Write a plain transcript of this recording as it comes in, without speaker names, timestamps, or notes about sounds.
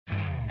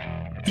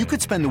You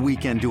could spend the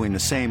weekend doing the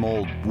same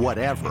old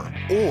whatever,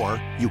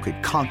 or you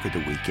could conquer the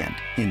weekend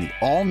in the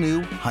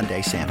all-new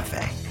Hyundai Santa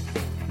Fe.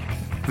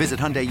 Visit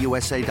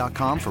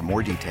HyundaiUSA.com for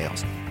more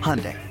details.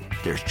 Hyundai,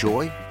 there's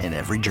joy in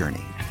every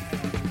journey.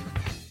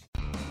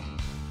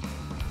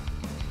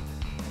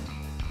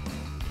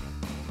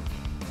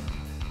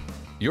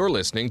 You're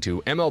listening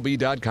to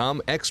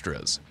MLB.com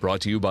Extras,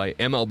 brought to you by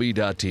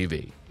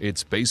MLB.tv.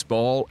 It's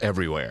baseball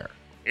everywhere.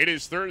 It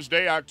is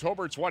Thursday,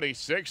 October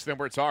 26th, and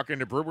we're talking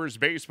to Brewers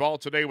baseball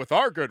today with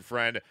our good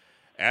friend,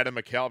 Adam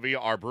McCalvy,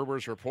 our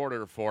Brewers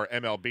reporter for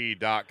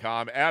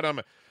MLB.com. Adam,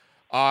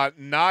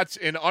 not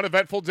an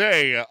uneventful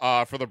day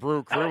for the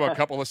Brew Crew. A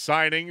couple of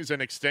signings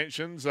and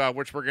extensions,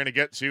 which we're going to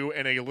get to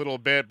in a little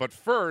bit. But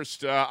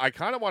first, I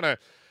kind of want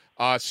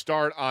to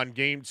start on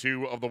Game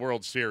 2 of the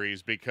World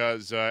Series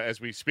because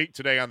as we speak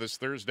today on this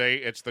Thursday,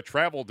 it's the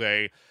travel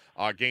day.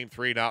 Game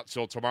 3 not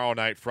till tomorrow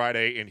night,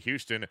 Friday in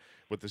Houston,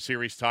 with the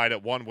series tied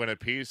at 1 win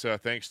apiece,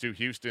 thanks to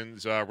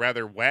Houston's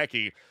rather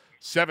wacky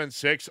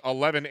 7-6,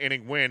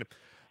 11-inning win.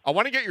 I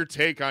want to get your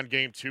take on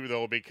Game 2,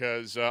 though,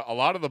 because a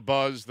lot of the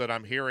buzz that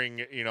I'm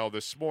hearing,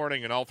 this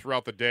morning and all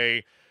throughout the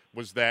day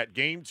was that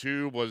Game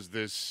 2 was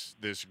this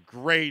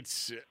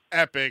great,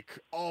 epic,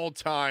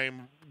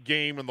 all-time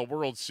game in the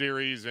World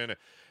Series, and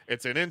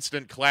it's an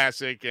instant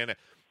classic, and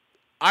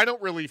I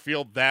don't really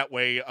feel that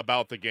way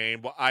about the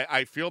game.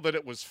 I feel that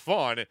it was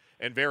fun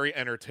and very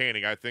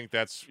entertaining. I think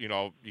that's,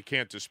 you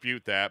can't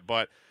dispute that.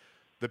 But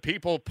the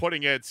people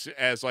putting it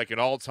as like an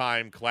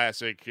all-time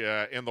classic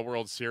in the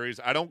World Series,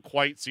 I don't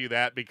quite see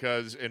that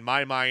because in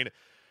my mind,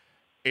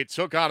 it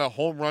took on a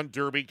home run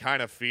derby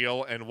kind of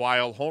feel. And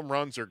while home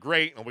runs are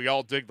great and we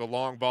all dig the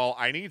long ball,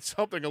 I need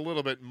something a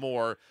little bit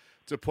more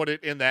to put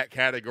it in that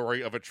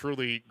category of a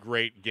truly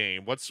great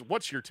game.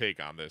 What's your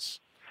take on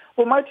this?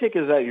 Well, my take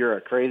is that you're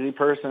a crazy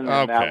person,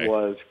 and that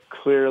was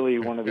clearly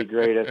one of the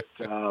greatest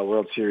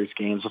World Series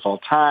games of all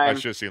time. I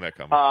should have seen that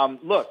coming.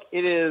 Look,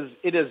 it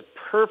is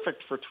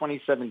perfect for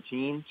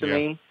 2017 to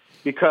me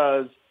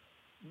because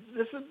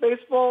this is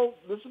baseball.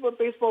 This is what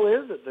baseball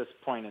is at this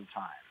point in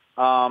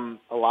time.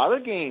 A lot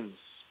of games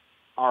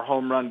are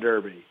home run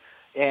derby,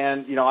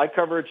 and I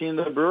cover a team,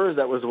 the Brewers,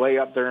 that was way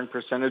up there in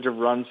percentage of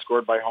runs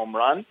scored by home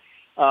run,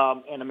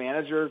 and a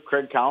manager,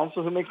 Craig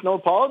Counsell, who makes no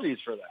apologies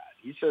for that.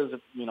 He says,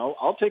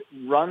 I'll take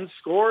runs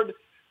scored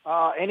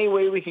any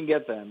way we can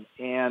get them.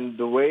 And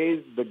the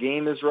way the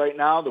game is right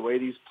now, the way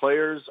these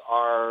players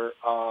are,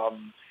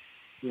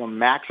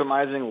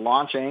 maximizing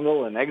launch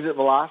angle and exit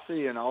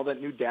velocity and all that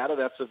new data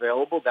that's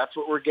available, that's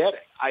what we're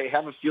getting. I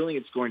have a feeling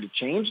it's going to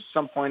change at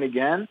some point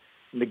again,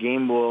 and the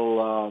game will,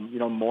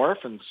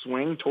 morph and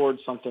swing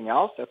towards something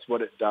else. That's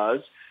what it does.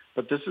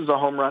 But this is a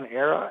home run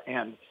era,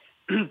 and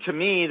to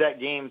me, that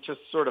game just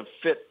sort of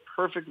fit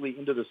perfectly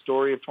into the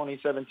story of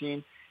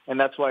 2017. And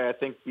that's why I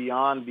think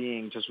beyond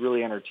being just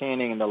really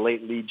entertaining and the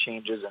late lead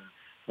changes, and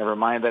never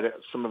mind that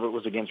some of it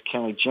was against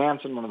Kenley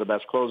Jansen, one of the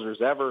best closers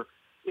ever,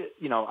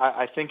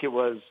 I think it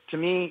was, to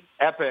me,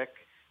 epic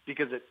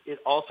because it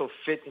also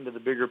fit into the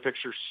bigger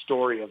picture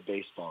story of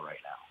baseball right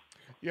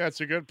now. Yeah, it's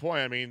a good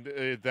point. I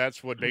mean,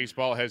 that's what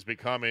baseball has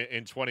become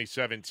in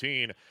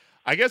 2017.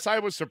 I guess I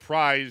was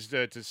surprised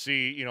to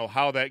see,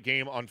 how that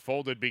game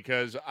unfolded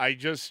because I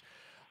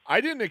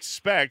didn't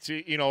expect,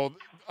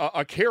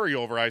 a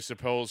carryover, I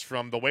suppose,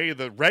 from the way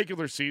the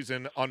regular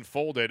season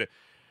unfolded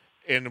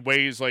in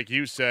ways, like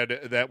you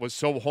said, that was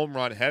so home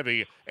run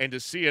heavy, and to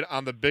see it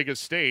on the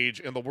biggest stage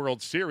in the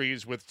World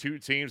Series with two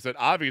teams that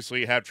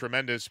obviously have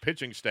tremendous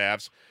pitching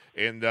staffs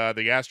in the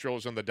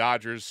Astros and the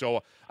Dodgers.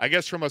 So I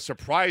guess from a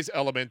surprise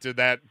element, did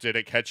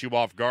it catch you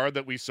off guard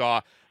that we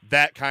saw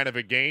that kind of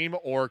a game,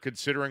 or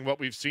considering what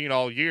we've seen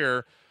all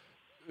year,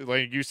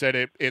 like you said,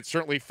 it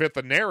certainly fit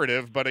the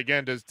narrative, but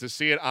again, to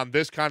see it on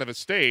this kind of a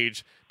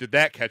stage, did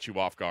that catch you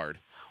off guard?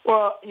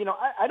 Well,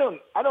 I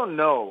don't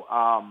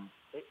know.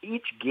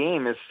 Each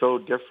game is so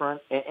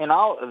different, and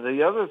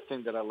the other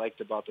thing that I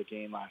liked about the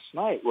game last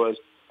night was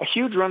a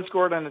huge run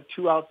scored on a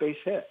 2-out base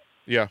hit.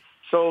 Yeah.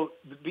 So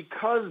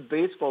because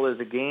baseball is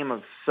a game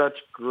of such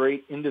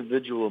great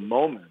individual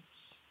moments,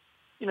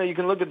 you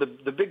can look at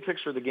the big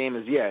picture of the game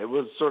as, it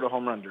was sort of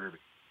home run derby,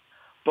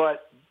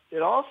 but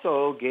it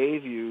also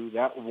gave you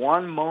that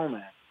one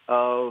moment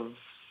of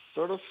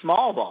sort of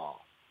small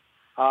ball.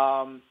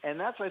 And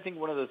that's, I think,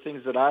 one of the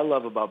things that I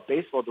love about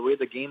baseball, the way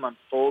the game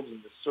unfolds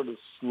in this sort of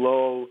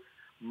slow,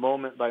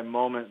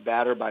 moment-by-moment,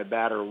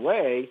 batter-by-batter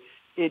way.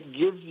 It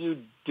gives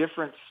you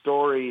different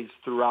stories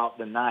throughout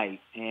the night.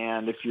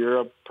 And if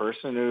you're a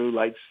person who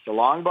likes the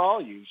long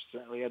ball, you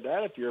certainly had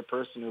that. If you're a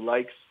person who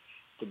likes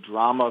the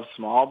drama of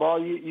small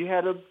ball, you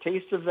had a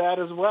taste of that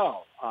as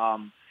well.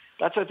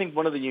 That's, I think,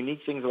 one of the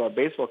unique things about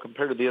baseball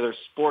compared to the other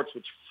sports,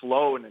 which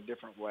flow in a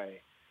different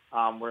way.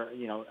 Where,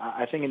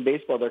 I think in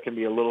baseball there can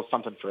be a little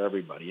something for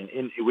everybody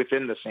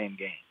within the same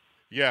game.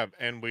 Yeah,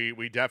 and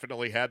we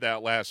definitely had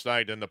that last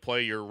night. In the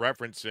play you're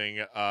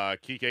referencing,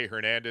 Kike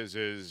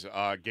Hernandez's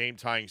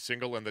game-tying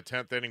single in the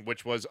 10th inning,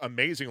 which was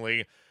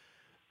amazingly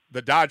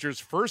the Dodgers'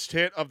 first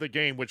hit of the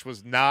game, which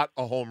was not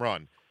a home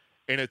run,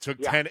 and it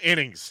took 10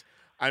 innings.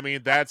 I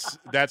mean, that's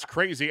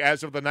crazy.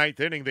 As of the ninth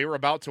inning, they were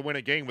about to win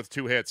a game with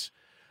 2 hits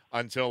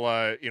until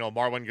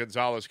Marwin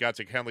Gonzalez got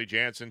to Kenley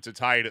Jansen to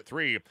tie it at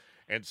 3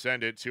 and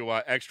send it to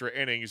extra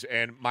innings.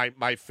 And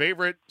my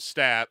favorite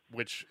stat,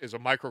 which is a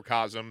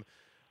microcosm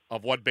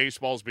of what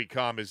baseball's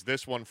become, is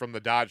this one from the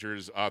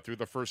Dodgers through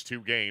the first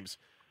 2 games.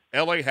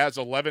 LA has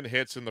 11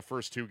 hits in the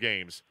first 2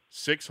 games,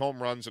 6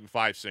 home runs and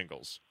 5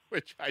 singles,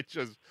 which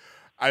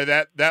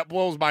that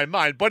blows my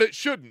mind. But it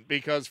shouldn't,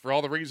 because for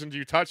all the reasons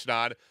you touched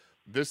on,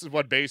 this is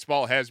what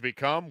baseball has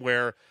become,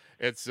 where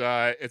it's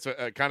a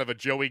kind of a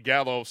Joey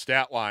Gallo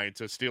stat line,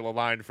 to steal a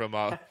line from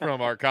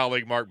our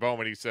colleague Mark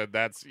Bowman. He said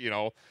that's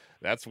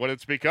what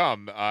it's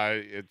become.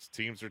 It's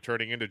teams are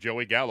turning into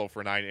Joey Gallo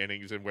for 9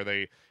 innings, and where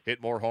they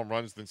hit more home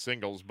runs than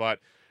singles. But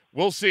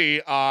we'll see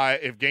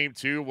if Game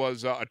 2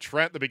 was a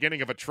trend, the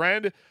beginning of a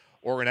trend,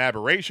 or an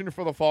aberration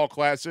for the Fall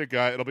Classic.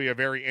 It'll be a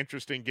very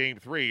interesting Game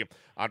 3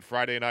 on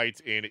Friday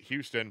night in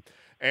Houston.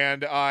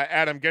 And,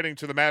 Adam, getting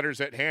to the matters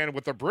at hand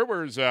with the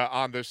Brewers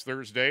on this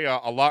Thursday,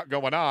 a lot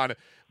going on.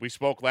 We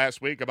spoke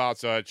last week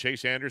about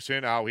Chase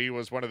Anderson, how he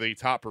was one of the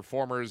top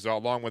performers,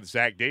 along with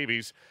Zach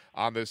Davies,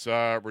 on this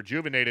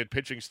rejuvenated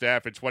pitching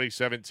staff in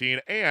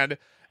 2017. And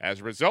as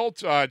a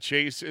result,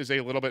 Chase is a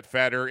little bit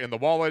fatter in the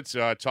wallet.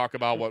 Talk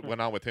about what went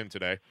on with him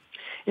today.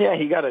 Yeah,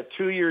 he got a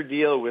 2-year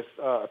deal with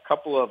a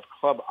couple of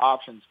club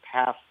options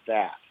past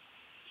that.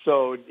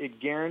 So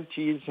it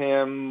guarantees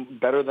him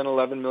better than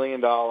 $11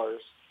 million.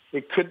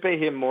 It could pay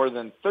him more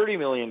than $30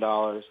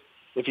 million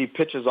if he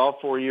pitches all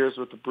 4 years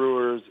with the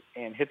Brewers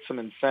and hits some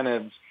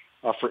incentives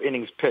for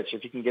innings pitched.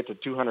 If he can get to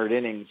 200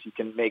 innings, he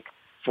can make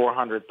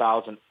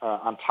 $400,000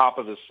 on top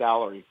of his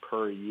salary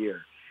per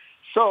year.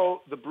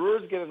 So the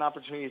Brewers get an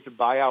opportunity to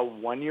buy out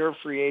 1 year of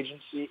free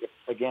agency.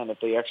 If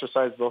they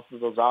exercise both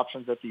of those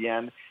options at the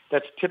end,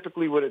 that's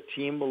typically what a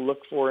team will look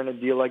for in a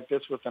deal like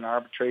this with an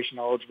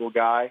arbitration-eligible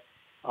guy.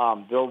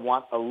 They'll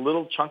want a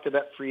little chunk of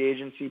that free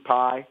agency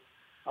pie.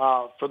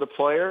 For the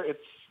player, it's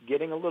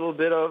getting a little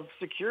bit of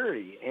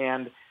security.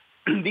 And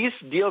these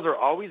deals are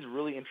always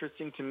really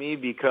interesting to me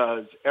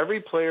because every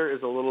player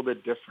is a little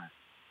bit different.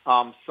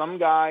 Some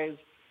guys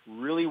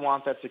really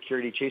want that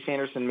security. Chase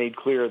Anderson made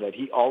clear that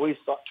he always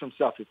thought to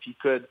himself, if he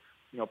could,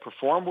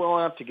 perform well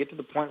enough to get to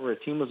the point where a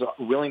team was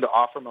willing to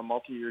offer him a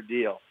multi-year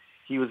deal,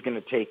 he was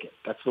going to take it.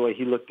 That's the way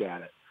he looked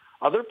at it.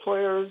 Other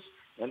players,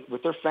 and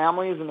with their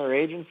families and their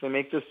agents, they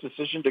make this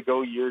decision to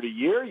go year to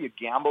year. You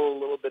gamble a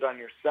little bit on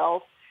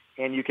yourself,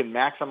 and you can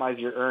maximize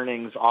your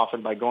earnings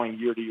often by going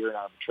year to year in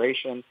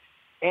arbitration.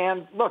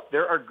 And look,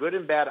 there are good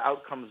and bad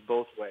outcomes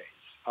both ways.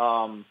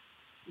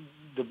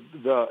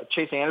 The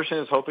Chase Anderson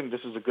is hoping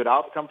this is a good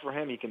outcome for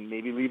him. He can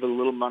maybe leave a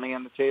little money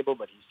on the table,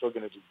 but he's still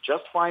going to do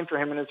just fine for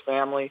him and his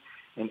family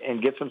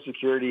and get some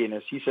security. And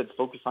as he said,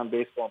 focus on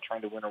baseball and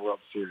trying to win a World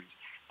Series.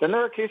 Then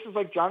there are cases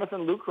like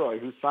Jonathan Lucroy,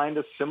 who signed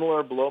a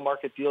similar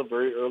below-market deal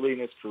very early in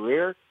his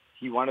career.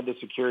 He wanted the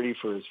security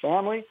for his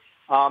family,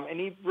 and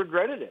he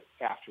regretted it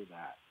after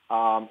that.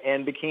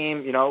 And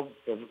became,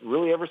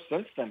 really ever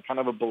since then, kind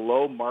of a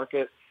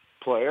below-market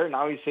player.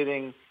 Now he's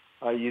getting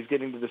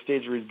to the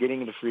stage where he's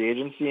getting into free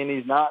agency, and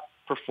he's not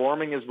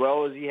performing as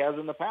well as he has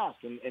in the past,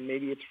 and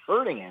maybe it's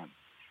hurting him.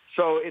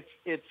 So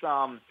it's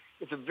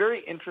a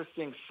very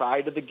interesting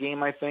side of the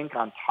game, I think,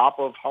 on top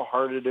of how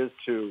hard it is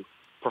to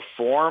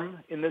perform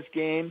in this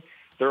game.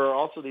 There are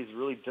also these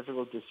really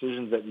difficult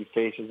decisions that you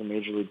face as a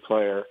major league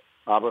player.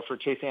 But for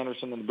Chase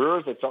Anderson and the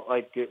Brewers, it felt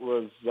like it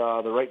was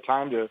the right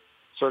time to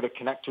sort of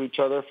connect to each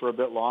other for a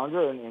bit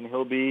longer, and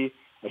he'll be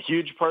a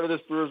huge part of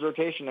this Brewers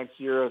rotation next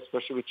year,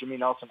 especially with Jimmy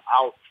Nelson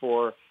out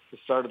for the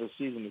start of the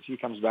season as he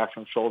comes back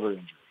from shoulder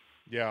injury.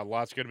 Yeah,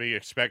 lots going to be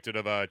expected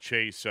of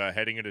Chase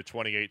heading into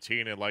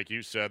 2018. And like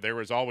you said, there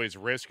was always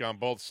risk on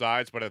both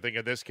sides, but I think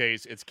in this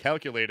case, it's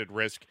calculated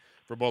risk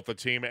for both the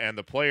team and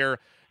the player,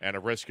 and a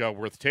risk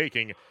worth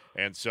taking.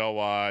 And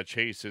so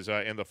Chase is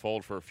in the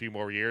fold for a few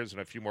more years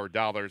and a few more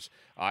dollars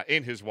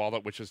in his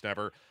wallet, which is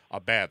never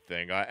a bad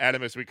thing.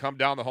 Adam, as we come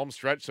down the home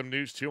stretch, some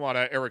news, too, on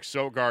Eric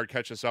Sogard.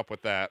 Catch us up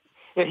with that.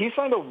 Yeah, he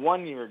signed a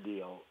 1-year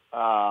deal,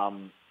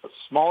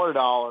 smaller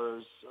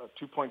dollars,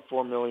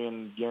 $2.4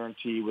 million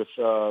guarantee with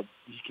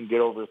he can get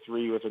over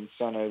 3 with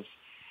incentives.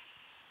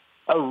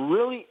 A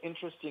really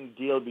interesting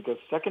deal because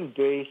second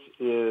base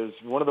is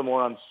one of the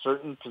more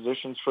uncertain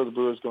positions for the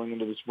Brewers going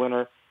into this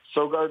winter.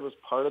 Sogard was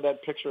part of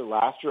that picture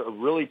last year, a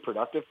really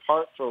productive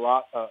part for a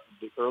lot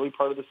the early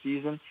part of the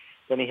season.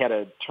 Then he had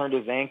turned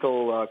his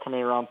ankle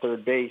coming around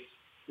third base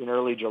in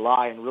early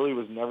July and really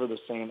was never the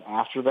same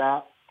after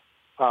that.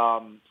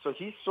 So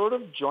he sort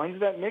of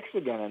joins that mix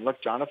again. And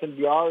look, Jonathan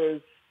Villar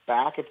is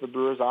back if the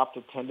Brewers opt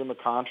to tend him a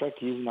contract.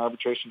 He's an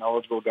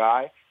arbitration-eligible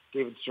guy.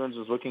 David Stearns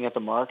is looking at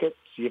the market,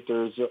 see if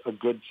there's a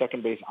good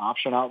second base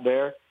option out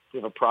there. They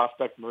have a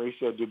prospect,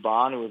 Mauricio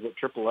Dubon, who was at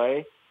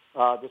AAA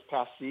this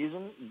past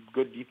season.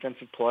 Good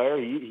defensive player.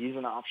 He's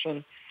an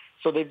option.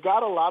 So they've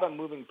got a lot of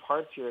moving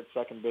parts here at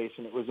second base,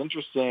 and it was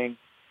interesting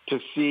to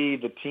see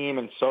the team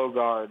and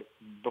Sogard,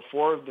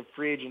 before the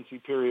free agency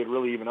period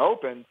really even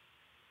opened,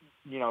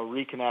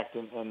 reconnect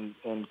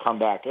and come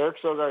back. Eric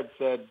Sogard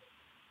said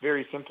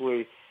very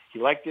simply He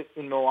liked it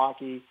in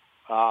Milwaukee.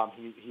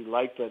 He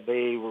liked that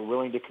they were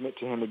willing to commit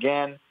to him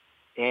again,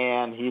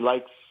 and he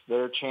likes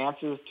their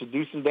chances to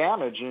do some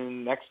damage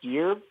in next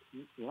year.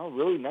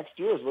 Really next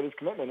year is what his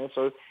commitment is.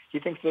 So he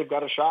thinks they've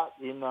got a shot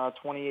in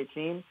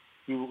 2018.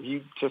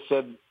 He just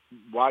said,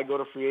 why go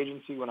to free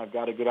agency when I've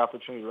got a good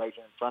opportunity right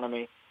here in front of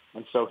me?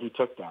 And so he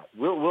took that.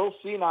 We'll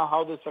see now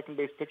how the second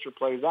base picture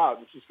plays out.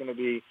 This is going to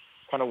be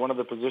kind of one of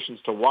the positions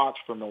to watch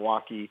for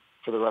Milwaukee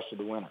for the rest of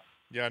the winter.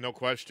 Yeah, no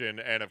question.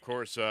 And, of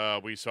course,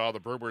 we saw the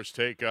Brewers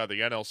take the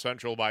NL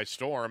Central by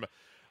storm,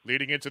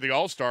 leading into the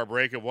All-Star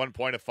break. At one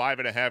point, a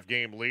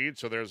 5.5-game lead,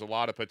 so there's a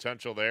lot of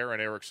potential there,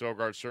 and Eric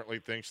Sogard certainly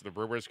thinks the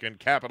Brewers can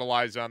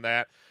capitalize on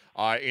that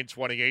in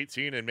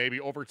 2018 and maybe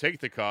overtake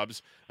the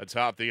Cubs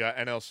atop the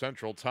NL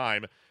Central.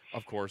 Time,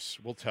 of course,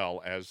 will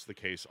tell, as the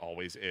case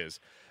always is.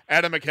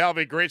 Adam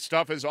McCalvy, great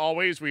stuff as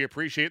always. We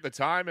appreciate the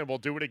time, and we'll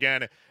do it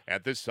again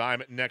at this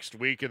time next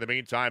week. In the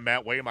meantime,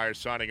 Matt Waymeyer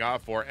signing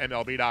off for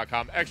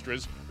MLB.com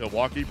Extras,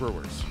 Milwaukee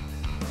Brewers.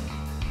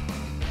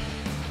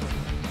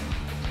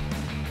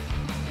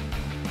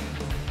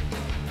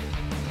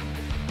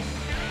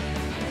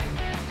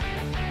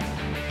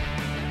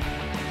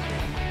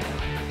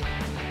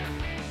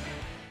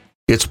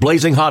 It's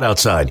blazing hot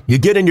outside. You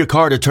get in your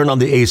car to turn on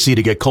the AC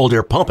to get cold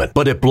air pumping,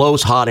 but it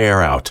blows hot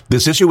air out.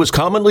 This issue is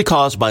commonly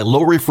caused by low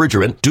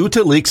refrigerant due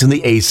to leaks in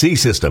the AC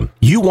system.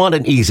 You want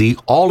an easy,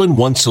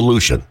 all-in-one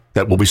solution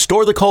that will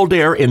restore the cold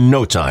air in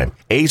no time.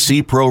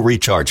 AC Pro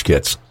Recharge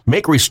Kits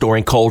make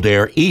restoring cold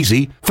air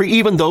easy for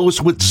even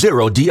those with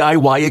zero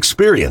DIY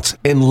experience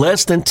in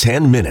less than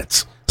 10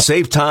 minutes.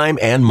 Save time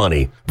and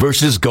money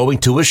versus going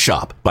to a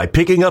shop by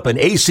picking up an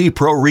AC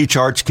Pro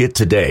Recharge Kit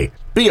today.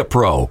 Be a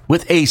pro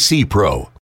with AC Pro.